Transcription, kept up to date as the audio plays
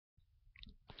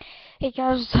Hey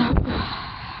guys,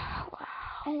 wow,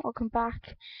 welcome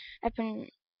back.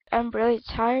 I'm really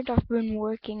tired. I've been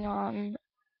working on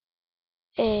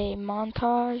a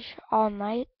montage all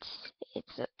night.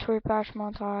 It's a tour patch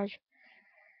montage.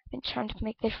 Been trying to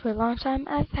make this for a long time.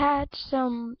 That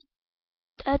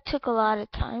took a lot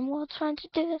of time while trying to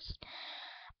do this,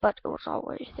 but it was all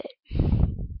worth it.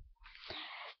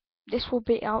 This will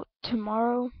be out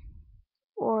tomorrow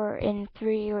or in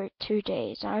 3 or 2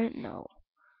 days. I don't know.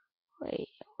 Wait,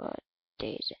 what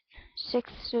day is it?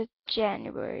 6th of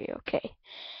January, okay.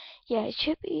 Yeah, it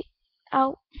should be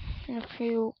out in a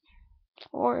few,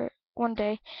 or one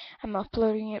day. I'm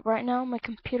uploading it right now. My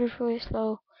computer's really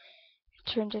slow.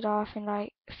 I turned it off in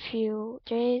like a few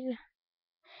days.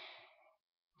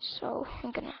 So,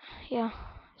 yeah,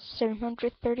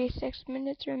 736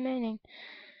 minutes remaining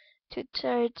to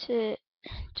try to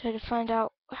find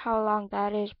out how long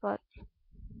that is, but,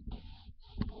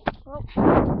 well,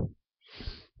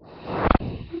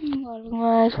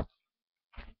 otherwise,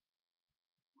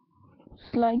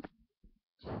 it's like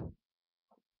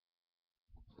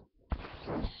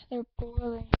they're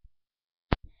boiling.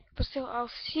 But still, I'll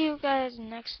see you guys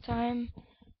next time.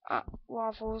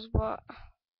 Waffles, but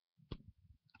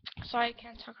sorry I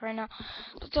can't talk right now.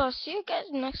 But I'll see you guys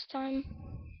next time.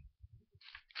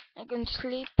 I can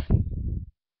sleep.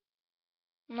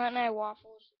 Night night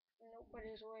waffles.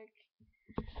 Nobody's awake.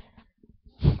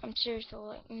 I'm serious though,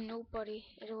 like nobody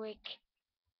is awake.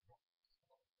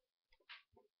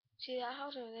 See that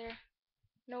house over there?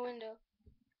 No window.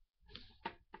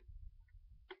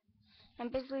 I'm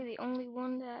basically the only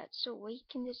one that's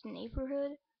awake in this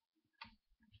neighborhood.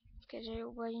 Because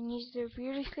everybody needs their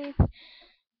beauty sleep.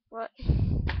 But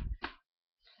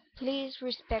please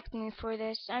respect me for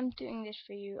this. I'm doing this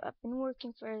for you. I've been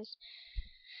working for this,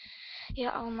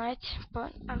 yeah, all night.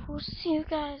 But I will see you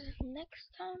guys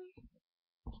next time.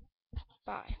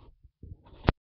 Bye.